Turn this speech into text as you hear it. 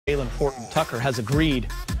Talen HortonTucker has agreed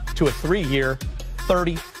to a 3-year,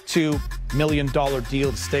 $32 million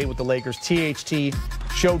deal to stay with the Lakers. THT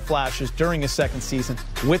showed flashes during his second season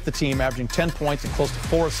with the team, averaging 10 points and close to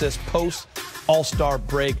 4 assists post-All-Star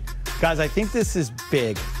break. Guys, I think this is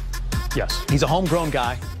big. Yes. He's a homegrown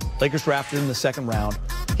guy. Lakers drafted him in the second round.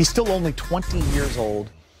 He's still only 20 years old.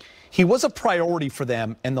 He was a priority for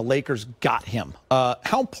them, and the Lakers got him.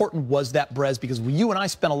 How important was that, Brez? Because you and I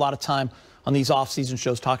spent a lot of time on these off-season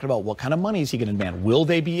shows talking about what kind of money is he going to demand. Will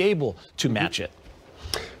they be able to match it?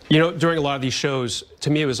 You know, during a lot of these shows, to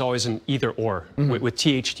me, it was always an either-or with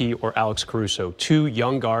THT or Alex Caruso. Two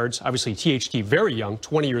young guards, obviously THT very young,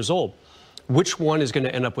 20 years old. Which one is going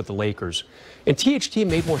to end up with the Lakers? And THT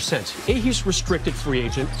made more sense. A, he's restricted free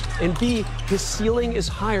agent, and B, his ceiling is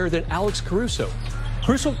higher than Alex Caruso.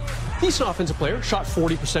 Caruso, decent offensive player, shot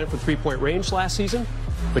 40% from three-point range last season.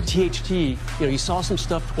 But THT, you know, you saw some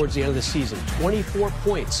stuff towards the end of the season. 24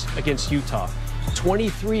 points against Utah,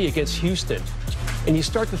 23 against Houston. And you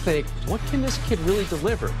start to think, what can this kid really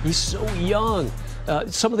deliver? He's so young.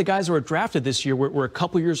 Some of the guys that were drafted this year were a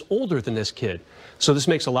couple years older than this kid. So this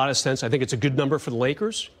makes a lot of sense. I think it's a good number for the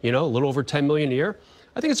Lakers, you know, a little over $10 million a year.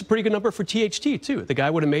 I think it's a pretty good number for THT, too. The guy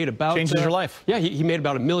would have made about... Changes your life. Yeah, he made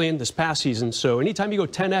about $1 million this past season. So anytime you go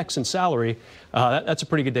 10x in salary, that's a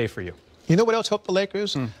pretty good day for you. You know what else helped the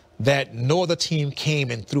Lakers? That no other team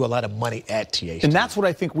came and threw a lot of money at THT. And that's what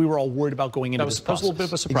I think we were all worried about going into this process. That was a little bit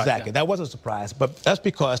of a surprise. Exactly. Yeah. That was a surprise. But that's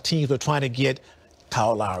because teams were trying to get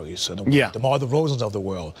Kyle Lowry's and the DeMar DeRozans of the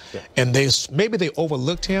world. Yeah. And maybe they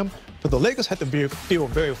overlooked him. But the Lakers had to feel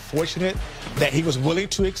very fortunate that he was willing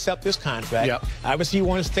to accept this contract. Yep. Obviously, he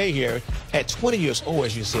wanted to stay here. At 20 years old,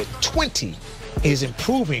 as you said, 20 is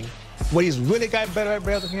improving. What he's really got better at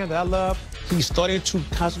Bresnahan that I love, he's starting to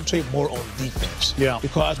concentrate more on defense. Yeah.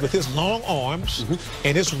 Because with his long arms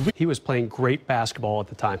and his... He was playing great basketball at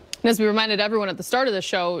the time. And as we reminded everyone at the start of the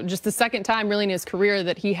show, just the second time really in his career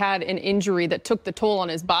that he had an injury that took the toll on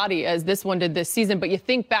his body as this one did this season. But you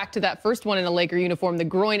think back to that first one in a Laker uniform, the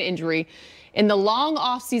groin injury, in the long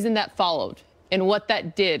offseason that followed and what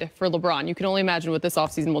that did for LeBron. You can only imagine what this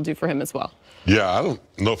offseason will do for him as well. Yeah, I don't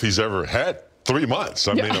know if he's ever had 3 months.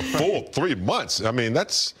 I mean, a full 3 months. I mean,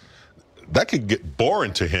 that could get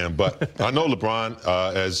boring to him. But I know LeBron,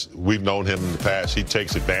 as we've known him in the past, he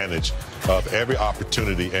takes advantage of every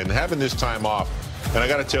opportunity. And having this time off, and I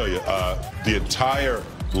got to tell you, the entire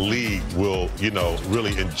league will, you know,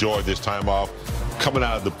 really enjoy this time off. Coming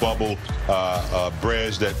out of the bubble,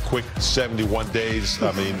 Brez, that quick 71 days,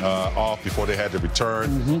 I mean, off before they had to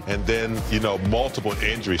return. And then, you know, multiple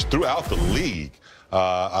injuries throughout the league.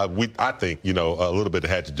 I think, you know, a little bit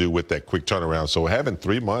had to do with that quick turnaround. So having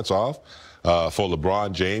 3 months off for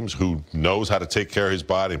LeBron James, who knows how to take care of his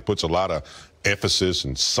body and puts a lot of emphasis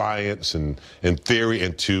and science and theory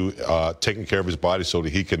into taking care of his body so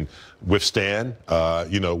that he can withstand,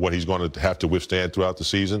 you know, what he's going to have to withstand throughout the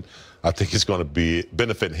season. I think it's going to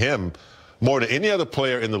benefit him more than any other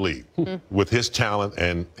player in the league with his talent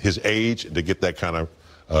and his age to get that kind of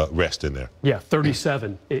rest in there. Yeah,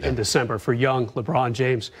 37 in December for young LeBron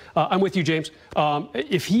James. I'm with you, James.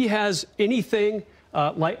 If he has anything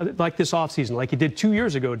like this offseason, like he did 2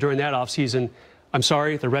 years ago during that offseason, I'm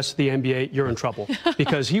sorry, the rest of the NBA, you're in trouble.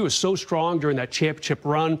 Because he was so strong during that championship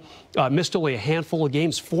run, missed only a handful of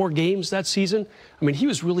games, 4 games that season. I mean, he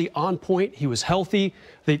was really on point. He was healthy.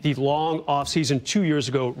 The long offseason 2 years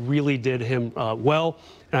ago really did him well.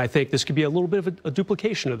 And I think this could be a little bit of a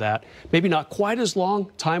duplication of that. Maybe not quite as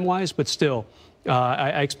long time-wise, but still,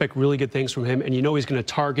 I expect really good things from him. And you know he's going to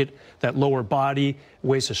target that lower body,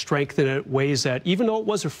 ways to strengthen it, ways that, even though it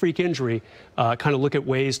was a freak injury, kind of look at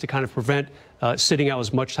ways to kind of prevent sitting out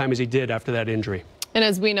as much time as he did after that injury. And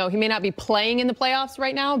as we know, he may not be playing in the playoffs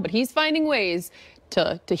right now, but he's finding ways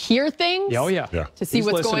to hear things, to see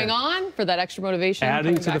what's going on for that extra motivation.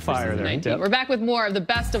 Adding to the fire there. Yep. We're back with more of the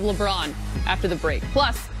best of LeBron after the break.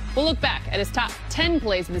 Plus, we'll look back at his top 10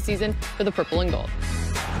 plays of the season for the purple and gold.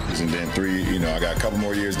 And then 3, you know, I got a couple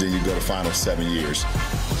more years, then you go to final 7 years.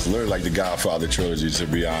 It's literally like the Godfather trilogy, to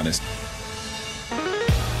be honest.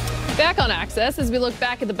 Back on Access as we look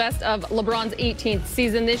back at the best of LeBron's 18th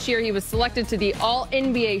season. This year, he was selected to the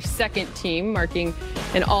All-NBA second team, marking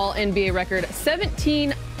an All-NBA record.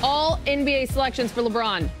 17 All-NBA selections for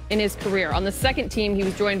LeBron in his career. On the second team, he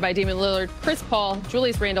was joined by Damian Lillard, Chris Paul,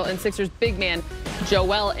 Julius Randle, and Sixers big man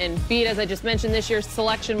Joel Embiid. As I just mentioned, this year's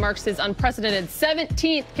selection marks his unprecedented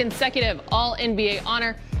 17th consecutive All-NBA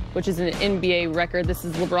honor, which is an NBA record. This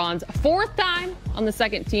is LeBron's 4th time on the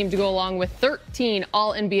second team to go along with 13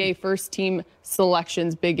 All-NBA first-team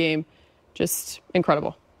selections. Big game. Just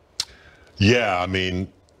incredible. Yeah, I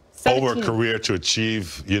mean, over a career to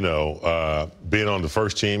achieve, you know, being on the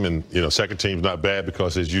first team, and you know, second team's not bad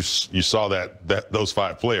because as you saw those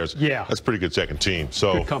 5 players, yeah, that's pretty good second team.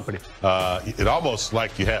 So good company. It almost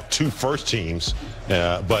like you have 2 first teams,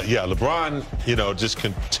 but yeah, LeBron, you know, just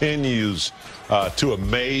continues to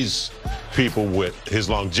amaze people with his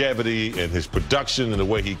longevity and his production and the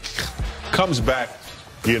way he comes back.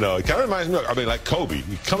 You know, it kind of reminds me of, I mean, like Kobe.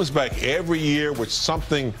 He comes back every year with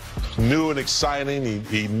something new and exciting.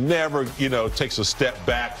 He never, you know, takes a step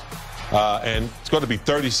back. And it's going to be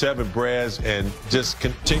 37, Brez, and just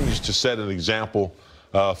continues to set an example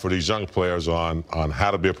for these young players on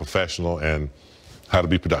how to be a professional and how to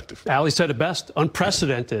be productive. Ali said it best,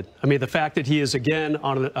 unprecedented. I mean, the fact that he is again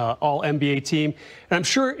on an all-NBA team, and I'm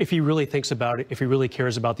sure if he really thinks about it, if he really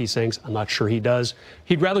cares about these things, I'm not sure he does,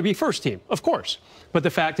 he'd rather be first team, of course. But the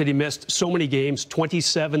fact that he missed so many games,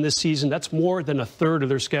 27 this season, that's more than a third of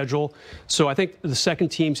their schedule. So I think the second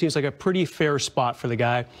team seems like a pretty fair spot for the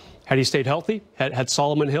guy. Had he stayed healthy, had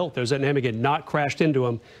Solomon Hill, there's that name again, not crashed into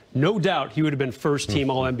him, no doubt he would have been first team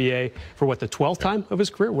All-NBA for what, the 12th time of his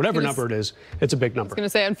career? Whatever number it is, it's a big number. I was going to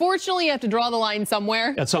say, unfortunately, you have to draw the line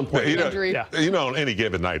somewhere. At some point. You know, on any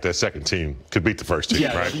given night, that second team could beat the first team,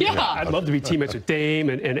 right? Yeah. I'd love to be teammates with Dame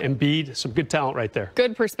and Embiid. Some good talent right there.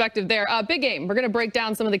 Good perspective there. Big game. We're going to break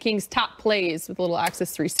down some of the Kings' top plays with a little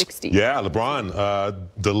Access 360. Yeah, LeBron,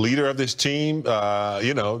 the leader of this team,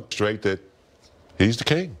 you know, straight that he's the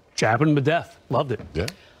king. Jabbing him to death. Loved it. Yeah.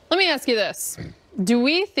 Let me ask you this. Do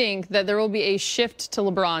we think that there will be a shift to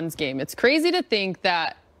LeBron's game? It's crazy to think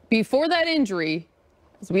that before that injury,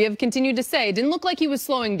 as we have continued to say, it didn't look like he was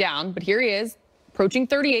slowing down, but here he is, approaching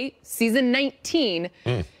 38, season 19.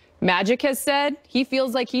 Magic has said he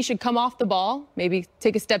feels like he should come off the ball, maybe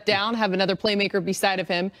take a step down, have another playmaker beside of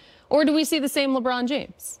him. Or do we see the same LeBron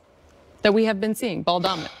James that we have been seeing, ball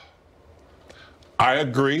dominant? I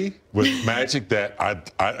agree with Magic that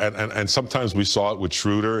and sometimes we saw it with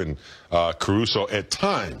Schroeder and Caruso at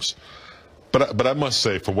times. But I must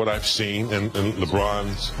say, from what I've seen in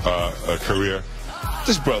LeBron's career,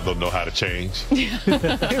 this brother don't know how to change. He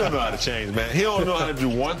don't know how to change, man. He don't know how to do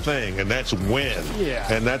one thing, and that's win. Yeah.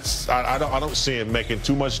 And that's I don't see him making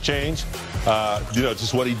too much change. You know,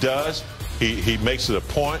 just what he does. He makes it a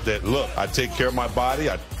point that, look, I take care of my body.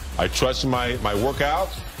 I trust my workout.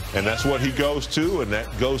 And that's what he goes to, and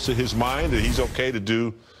that goes to his mind that he's okay to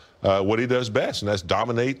do what he does best, and that's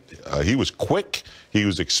dominate. He was quick. He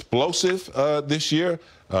was explosive this year,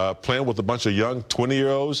 playing with a bunch of young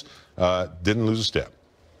 20-year-olds. Didn't lose a step.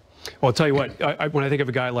 Well, I'll tell you what, when I think of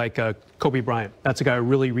a guy like Kobe Bryant, that's a guy who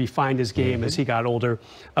really refined his game as he got older,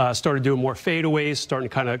 started doing more fadeaways, starting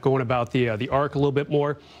kind of going about the arc a little bit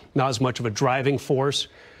more, not as much of a driving force.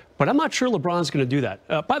 But I'm not sure LeBron's going to do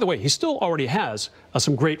that. By the way, he still already has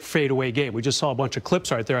some great fadeaway game. We just saw a bunch of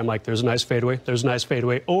clips right there. I'm like, there's a nice fadeaway, there's a nice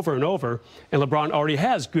fadeaway, over and over. And LeBron already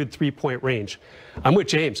has good three-point range. I'm with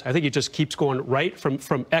James. I think he just keeps going right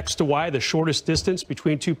from X to Y, the shortest distance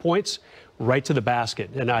between 2 points, right to the basket.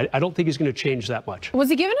 And I don't think he's going to change that much. Was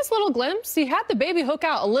he giving us a little glimpse? He had the baby hook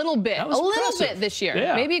out a little bit this year.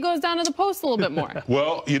 Yeah. Maybe he goes down to the post a little bit more.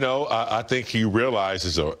 Well, you know, I think he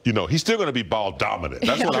realizes, you know, he's still going to be ball dominant.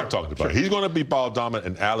 That's what I'm talking about. He's going to be ball dominant.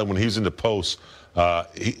 And Allen, when he's in the post,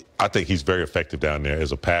 I think he's very effective down there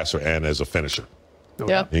as a passer and as a finisher.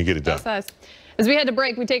 Yeah, he can get it done. As we head to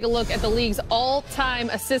break, we take a look at the league's all-time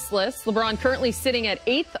assist list. LeBron currently sitting at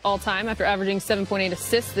 8th all-time after averaging 7.8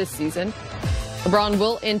 assists this season. LeBron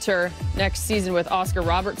will enter next season with Oscar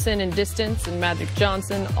Robertson in distance and Magic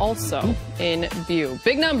Johnson also in view.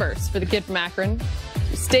 Big numbers for the kid from Akron.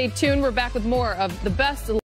 Stay tuned. We're back with more of the best